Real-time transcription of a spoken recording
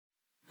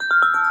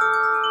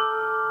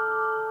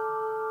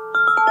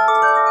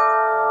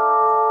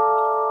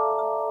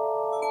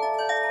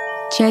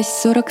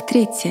Часть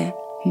 43.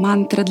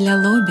 Мантра для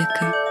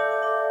лобика.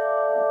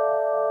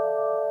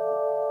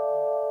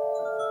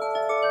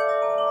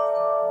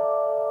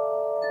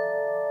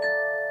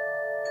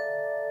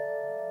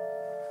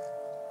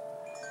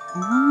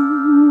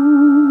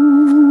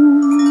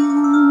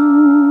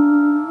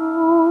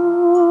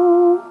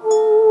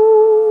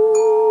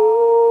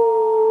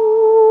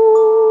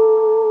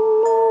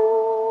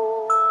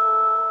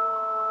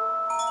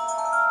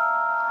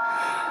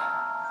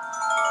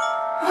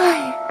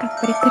 Ой,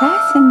 как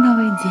прекрасен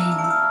новый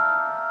день!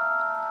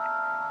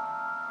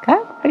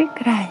 Как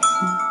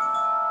прекрасен!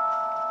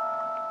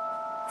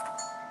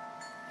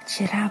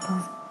 Вчера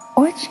был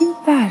очень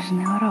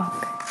важный урок.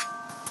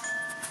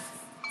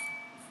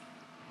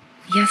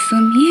 Я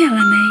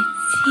сумела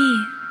найти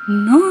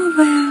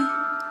новое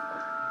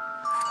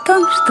в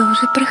том, что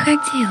уже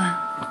проходила.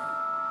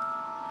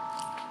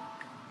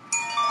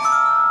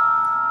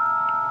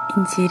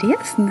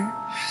 Интересно,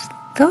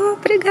 что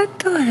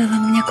приготовила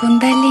мне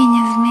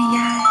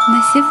кундалини-змея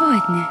на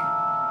сегодня?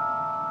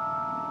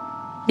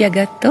 Я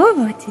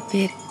готова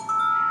теперь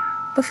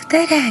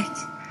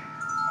повторять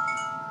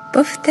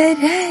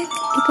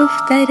и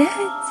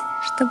повторять,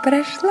 что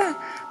прошла,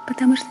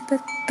 потому что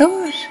это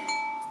тоже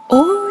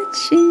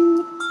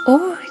очень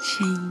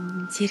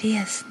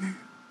интересно.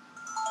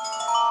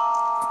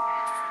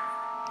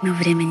 Но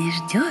время не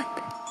ждет.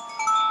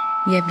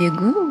 Я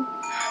бегу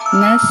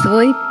на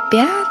свой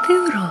 5-й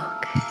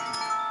урок.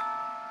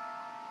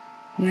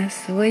 На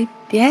свой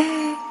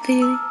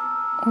 5-й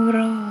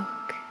урок.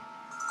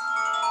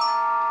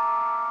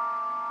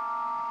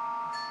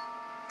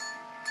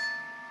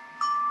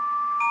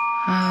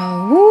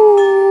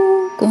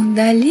 Ау,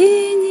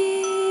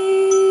 кундалини!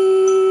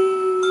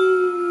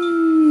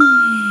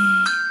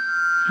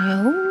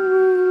 Ау!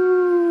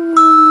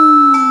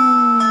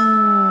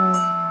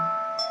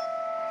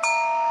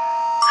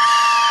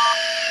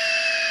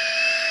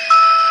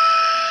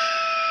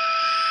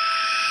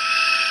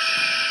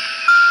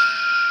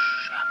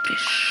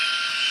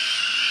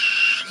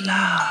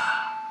 Пришла.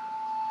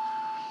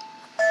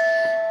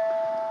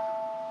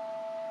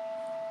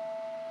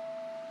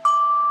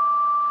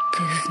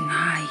 Ты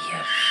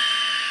знаешь,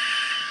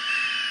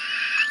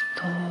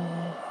 что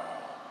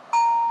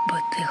бы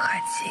ты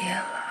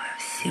хотела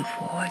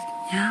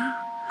сегодня?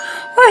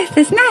 Ой,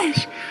 ты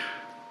знаешь,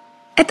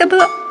 это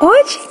было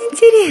очень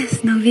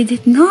интересно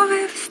увидеть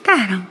новое в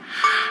старом.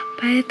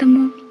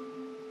 Поэтому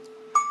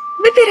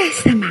выбирай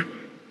сама.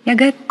 Я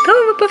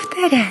готова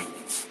повторять.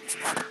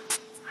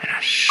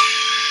 Хорошо.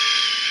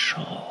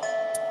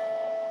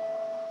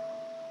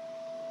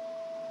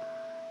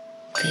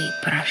 Ты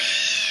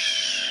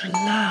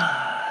прошла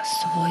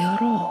свой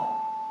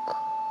урок,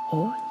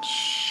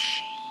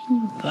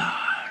 очень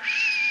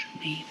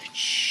важный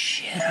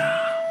вчера.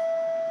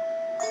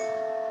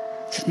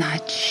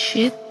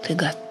 Значит, ты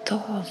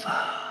готова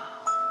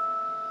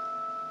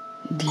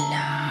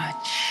для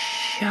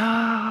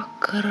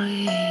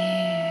чакры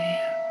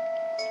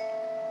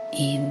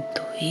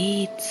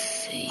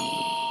интуиции.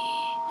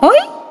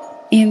 Ой,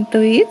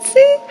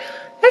 интуиции?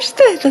 А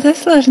что это за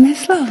сложное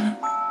слово?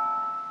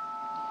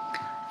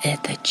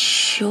 Это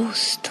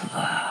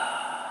чувство,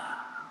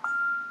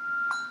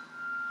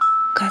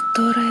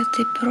 которое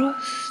ты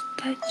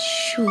просто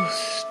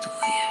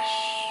чувствуешь,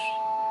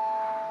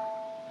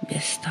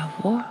 без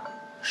того,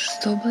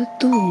 чтобы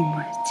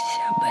думать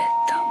об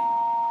этом.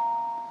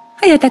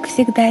 А я так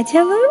всегда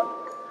делаю.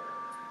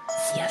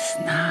 Я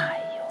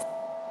знаю,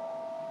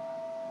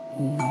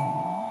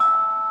 но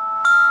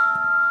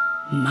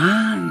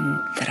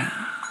мантра,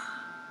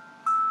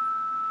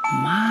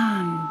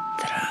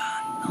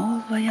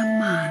 новая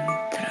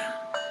мантра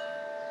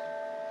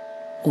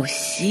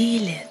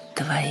усилит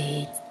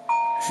твои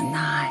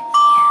знания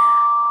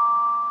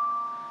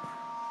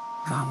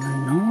во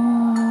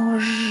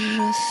множество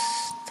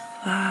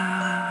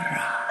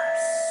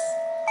раз.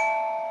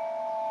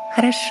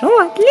 Хорошо,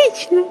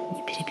 отлично.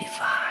 Не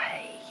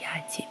перебивай, я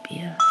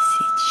тебе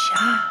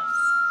сейчас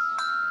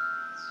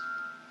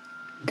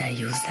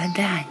даю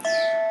задание.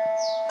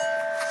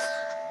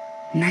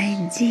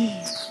 Найди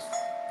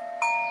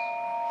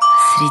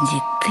среди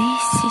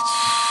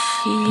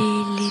тысячи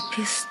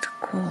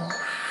лепестков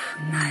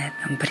на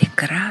этом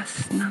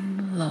прекрасном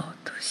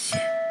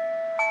лотосе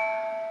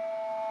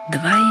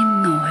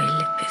двойной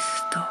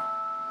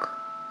лепесток.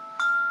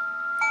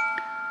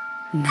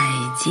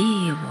 Найди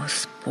его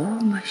с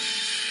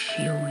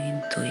помощью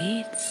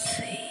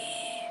интуиции.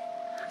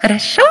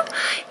 Хорошо?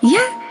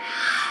 Я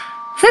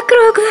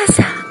закрою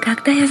глаза.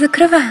 Когда я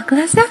закрываю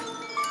глаза,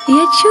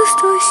 я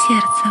чувствую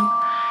сердцем.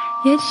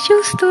 Я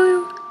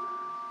чувствую.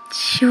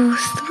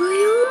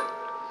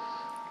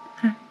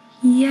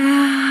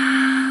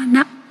 Я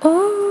на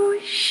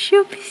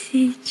ощупь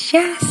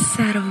сейчас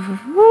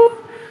сорву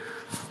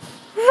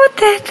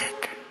вот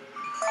этот.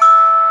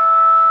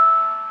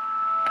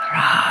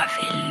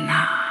 Правильно.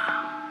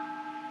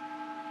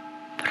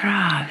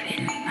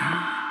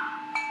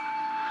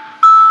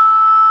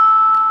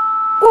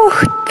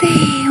 Ух ты,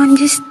 он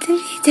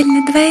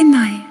действительно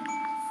двойной.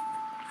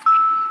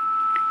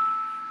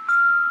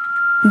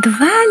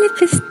 Два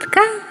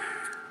лепестка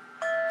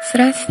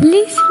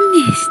срослись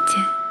вместе,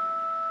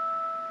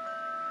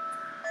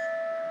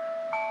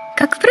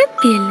 как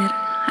пропеллер,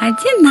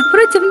 один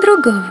напротив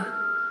другого.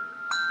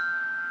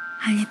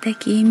 Они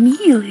такие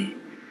милые,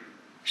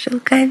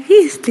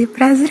 шелковистые,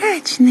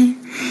 прозрачные.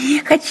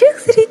 Хочу их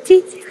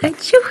зарядить,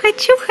 хочу.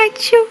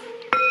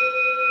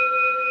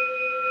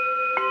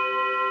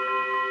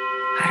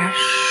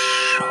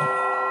 Хорошо.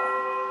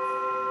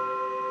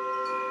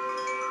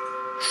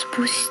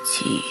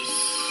 Спустись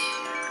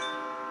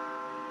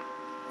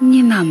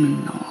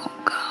ненамного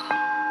к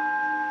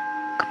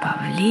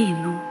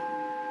павлину.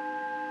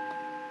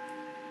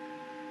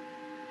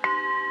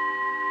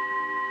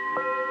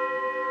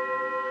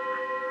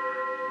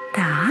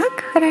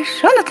 Так,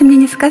 хорошо, но ты мне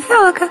не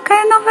сказала,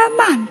 какая новая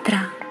мантра.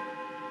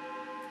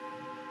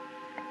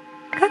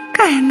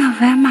 Какая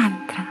новая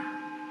мантра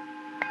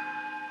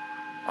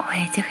у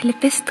этих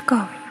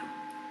лепестков?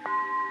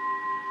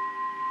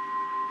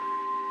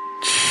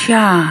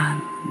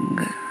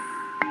 Чанг,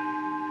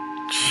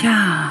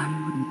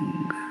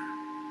 чанг,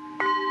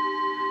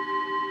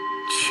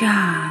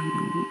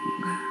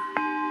 чанг.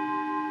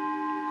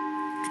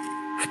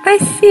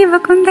 Спасибо,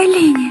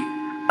 Кундалини.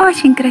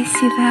 Очень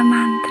красивая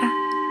мантра.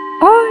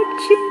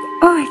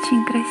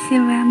 Очень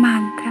красивая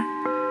мантра.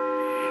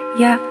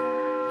 Я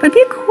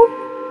побегу,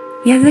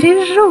 я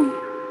заряжу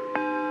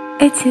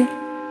эти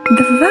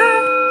два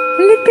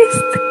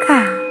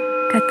лепестка,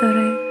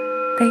 которые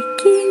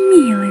такие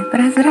милые,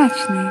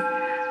 прозрачные,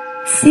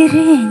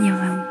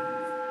 сиреневым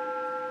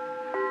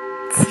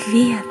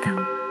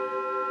цветом,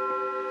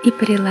 и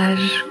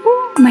приложу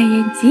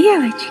моей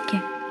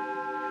девочке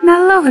на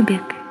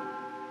лобик,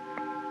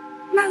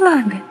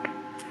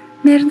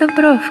 между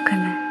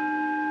бровками.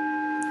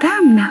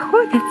 Там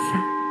находится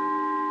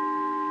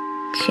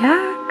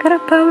чакра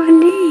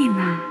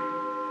павлина.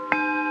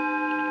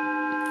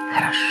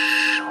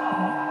 Хорошо,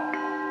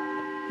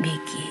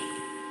 беги.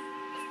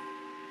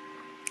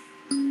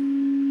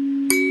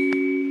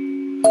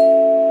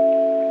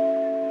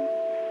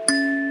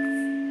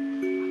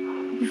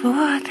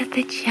 Вот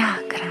эта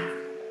чакра.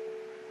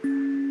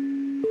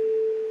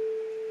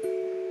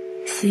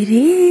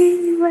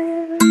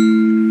 Сиреневая.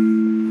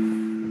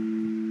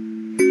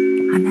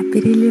 Она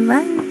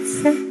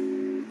переливается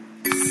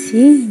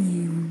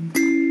синим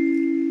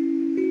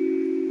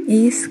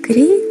и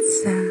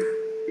искрится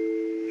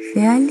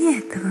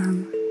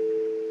фиолетовым.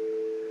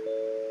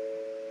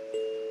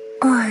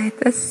 Ой,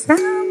 это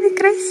самый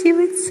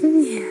красивый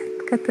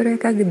цвет, который я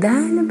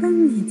когда-либо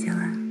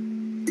видела.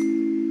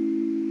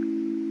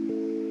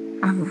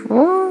 А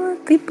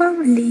вот и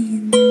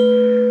павлин.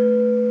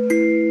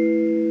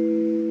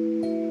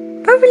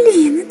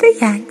 Павлин, это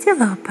я,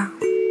 антилопа.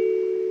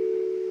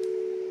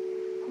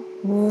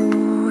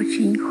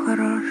 Очень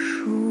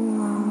хорошо,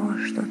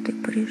 что ты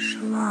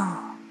пришла.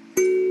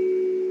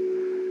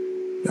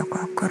 Я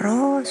как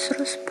раз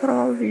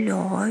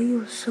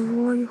расправляю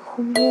свой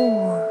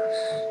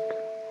хвост.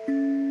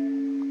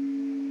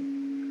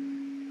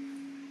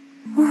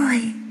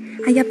 Ой,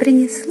 а я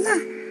принесла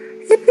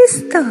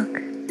лепесток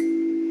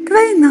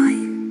двойной.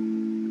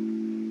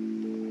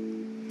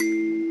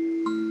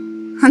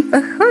 Он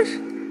похож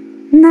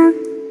на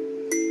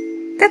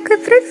такой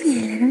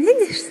пропеллер.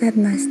 Видишь, с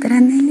одной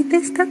стороны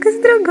лепесток, и с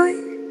другой.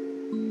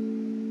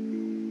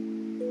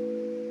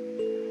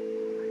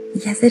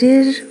 Я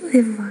заряжу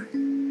его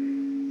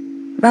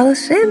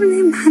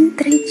волшебной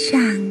мантрой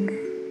Чанга.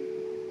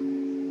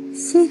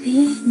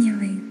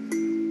 Сиреневый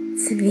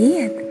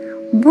цвет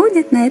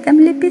будет на этом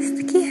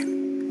лепестке.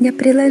 Я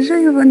приложу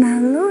его на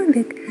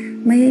лобик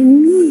моей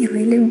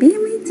милой,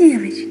 любимой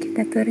девочки,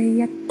 которую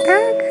я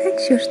так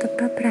хочу, чтобы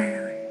поправилась.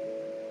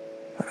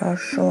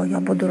 Хорошо, я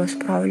буду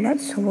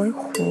расправлять свой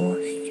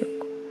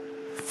хвостик.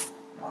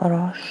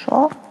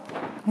 Хорошо?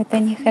 Это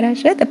не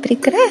хорошо, это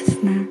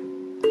прекрасно.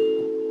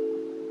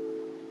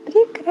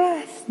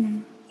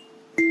 Прекрасно.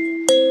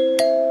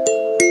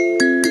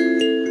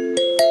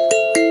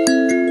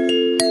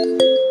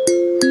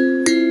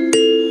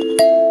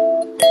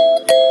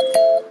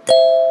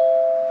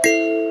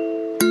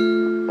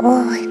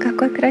 Ой,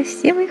 какой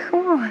красивый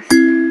хвост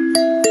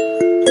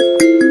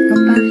у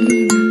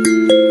павлина.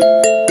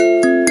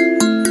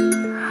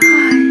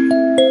 Ой.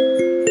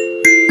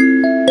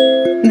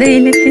 Да и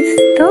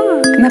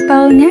лепесток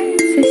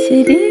наполняется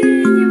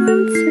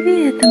сиреневым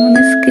цветом, он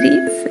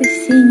искрится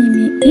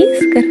синими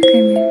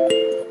искорками.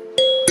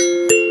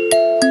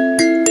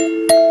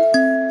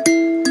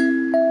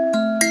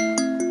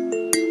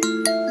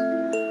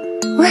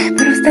 Ой,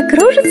 просто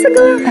кружится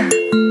голова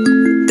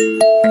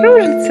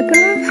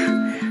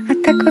от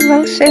такой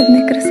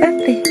волшебной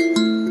красоты.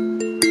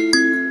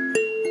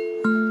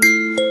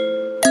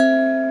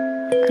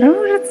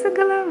 Кружится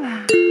голова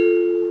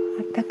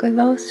от такой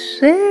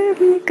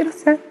волшебной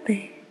красоты.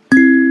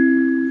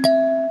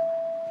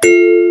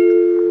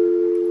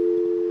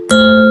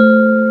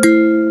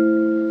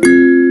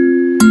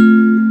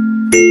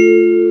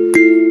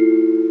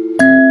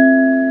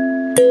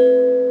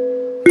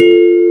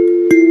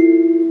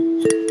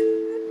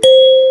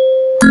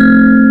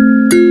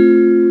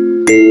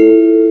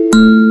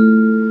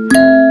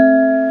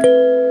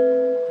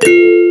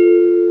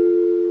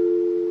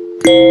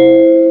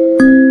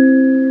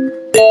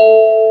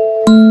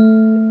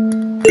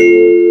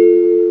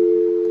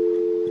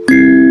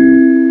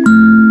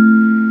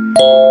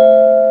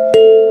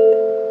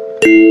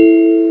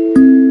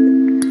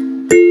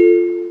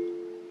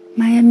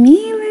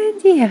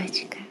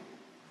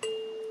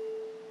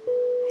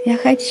 Я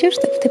хочу,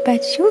 чтобы ты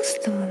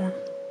почувствовала,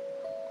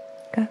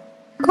 в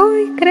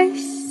какой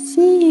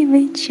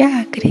красивой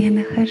чакре я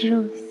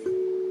нахожусь.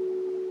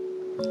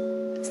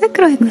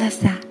 Закрой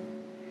глаза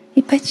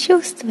и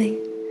почувствуй,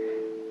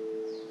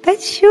 а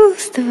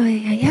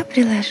я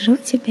приложу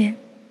тебе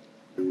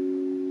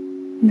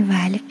 2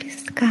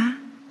 лепестка,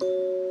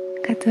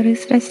 которые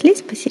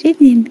срослись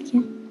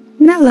посерединке,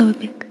 на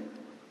лобик.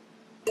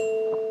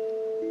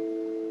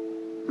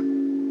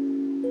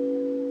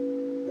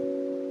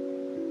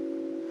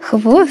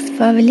 Хвост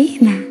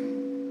павлина,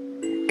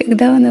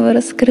 когда он его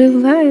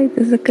раскрывает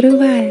и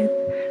закрывает,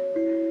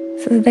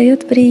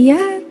 создает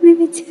приятный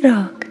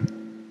ветерок.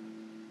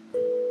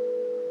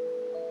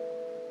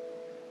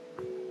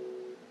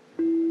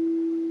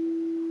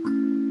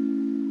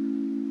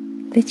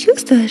 Ты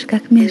чувствуешь,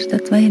 как между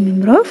твоими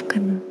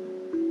бровками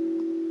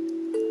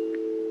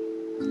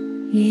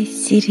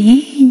есть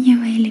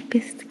сиреневые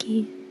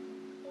лепестки.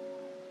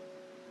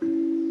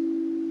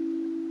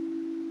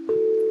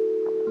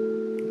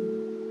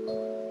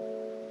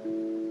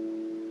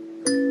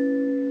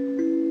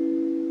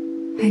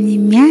 Они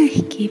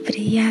мягкие,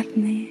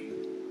 приятные.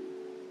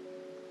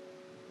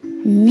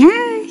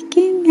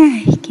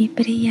 Мягкие,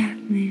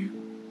 приятные.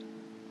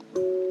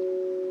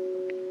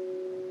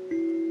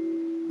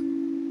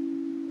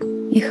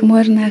 Их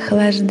можно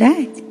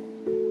охлаждать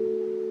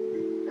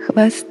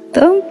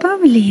хвостом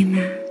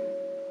павлина,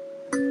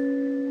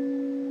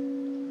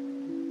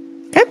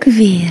 как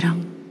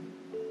веером.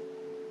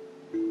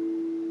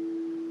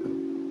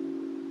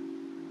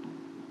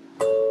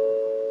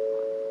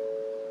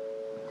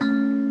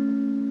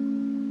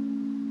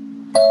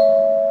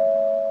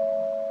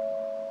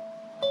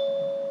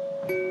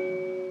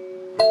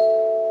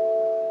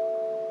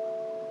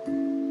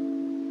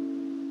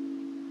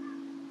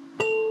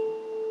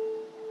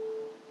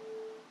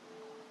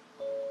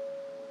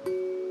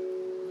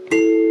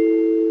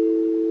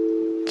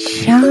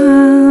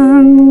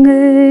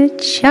 Чанга,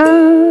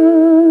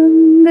 чанга,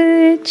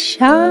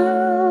 чанга,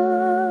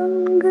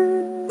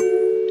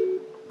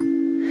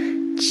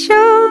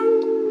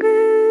 чанга,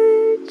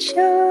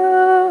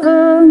 чанга,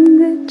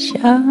 чанга,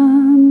 чанга,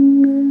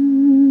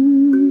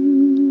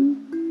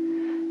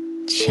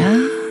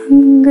 чанга,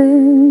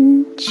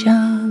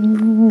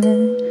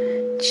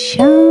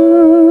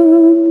 чанга,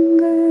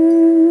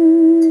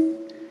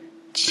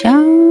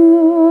 чанга,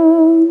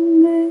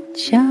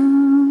 чанга,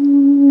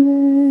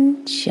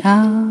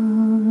 чанга.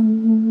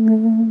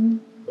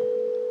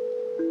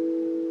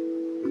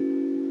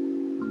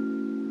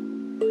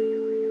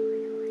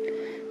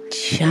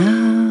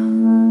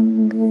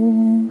 Чанга,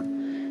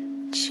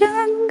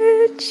 чанга,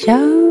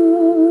 чанга,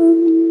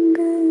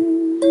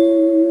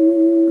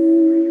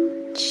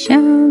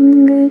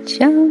 чанга,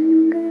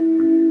 чанга,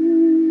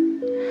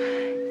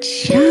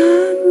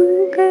 чанга,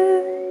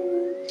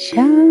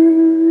 чанга,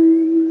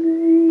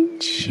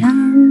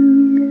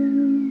 чанга.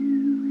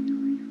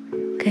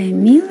 Какая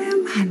милая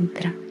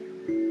мантра.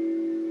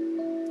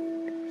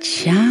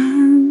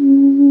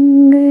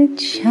 Чанга,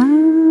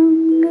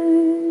 чанга,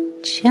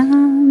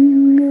 чанга,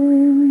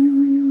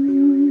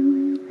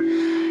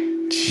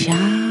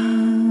 чанга,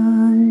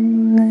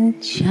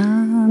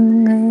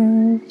 чанга,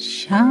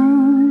 чанга,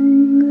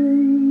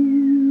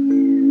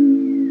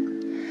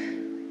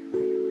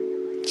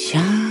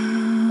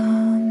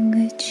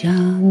 чанга,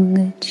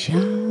 чанга,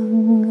 чанга.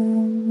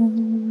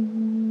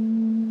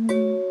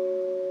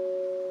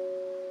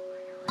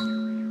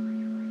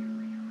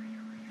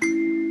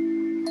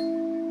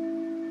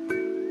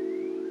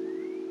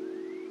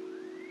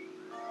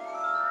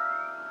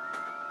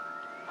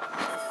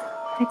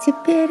 А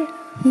теперь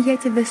я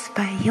тебе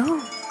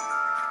спою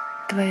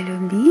твою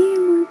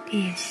любимую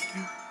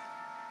песню.